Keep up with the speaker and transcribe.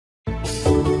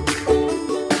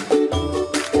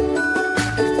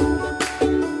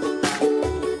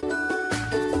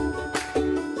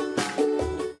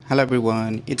Hello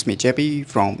everyone, it's me JP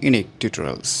from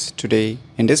UniqueTutorials. Today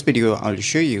in this video I'll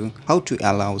show you how to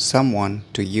allow someone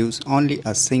to use only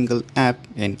a single app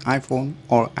in iPhone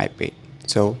or iPad.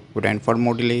 So without further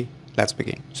more delay, let's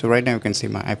begin. So right now you can see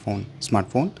my iPhone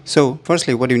smartphone. So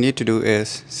firstly what you need to do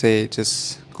is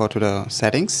just go to the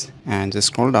settings and just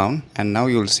scroll down, and now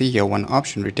you'll see here one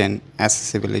option written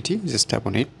accessibility. Just tap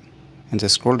on it and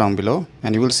just scroll down below,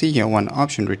 and you will see here one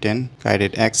option written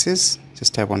guided access.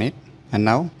 Just tap on it, and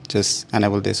now just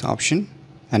enable this option.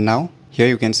 And now here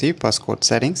you can see passcode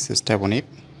settings. Just tap on it.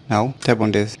 Now tap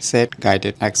on this set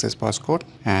guided access passcode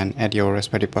and add your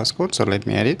respective passcode. So let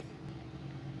me add it.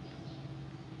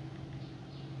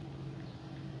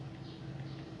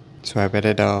 So I've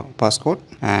added a passcode,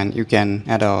 and you can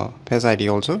add a Face ID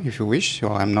also if you wish. So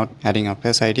I'm not adding a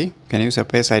Face ID. You can use a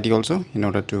Face ID also in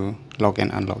order to log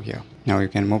and unlock here. Now you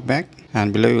can move back,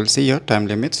 and below you will see here time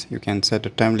limits. You can set the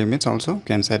time limits also. You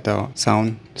can set the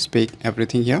sound, speak,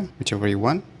 everything here, whichever you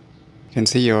want. You can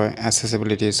see your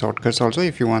accessibility shortcuts also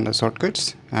if you want the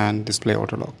shortcuts, and display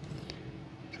auto lock.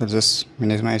 So just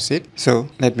minimize it. So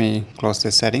let me close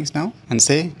the settings now and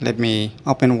say let me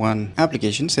open one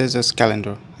application, says just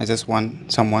calendar. I just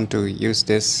want someone to use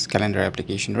this calendar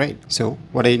application, right? So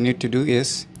what I need to do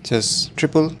is just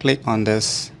triple click on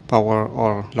this power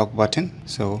or lock button.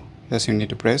 So just you need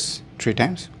to press 3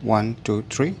 times, 1, 2,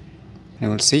 3. And you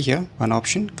will see here one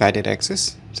option, guided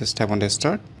access. Just tap on the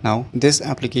start. Now this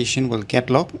application will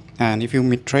get locked, and if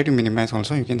you try to minimize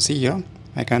also, you can see here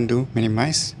I can do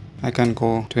minimize. I can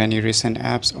go to any recent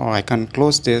apps, or I can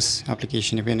close this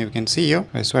application. Even you can see here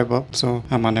I swipe up, so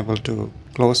I'm unable to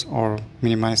close or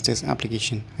minimize this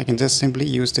application. I can just simply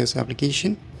use this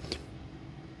application,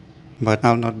 but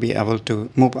I'll not be able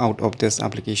to move out of this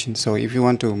application. So if you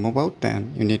want to move out,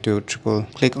 then you need to triple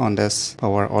click on this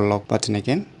power or lock button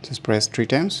again. Just press 3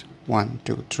 times, 1,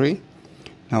 2, 3.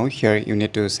 Now here you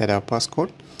need to set a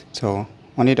passcode. So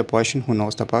only the person who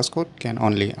knows the passcode can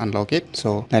only unlock it.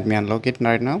 So let me unlock it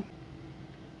right now.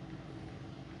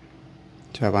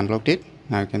 So I've unlocked it.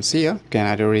 Now you can see here you can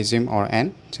either resume or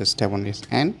end. Just tap on this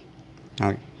end.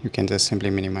 Now you can just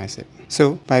simply minimize it.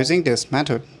 So by using this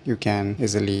method, you can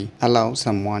easily allow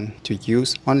someone to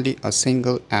use only a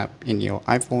single app in your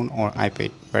iPhone or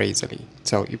iPad very easily.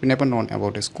 So if you never known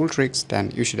about these cool tricks,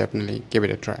 then you should definitely give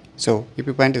it a try. So if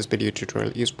you find this video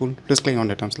tutorial useful, please click on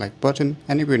the thumbs like button,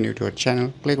 and if you're new to our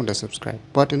channel, click on the subscribe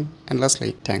button. And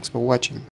lastly, thanks for watching.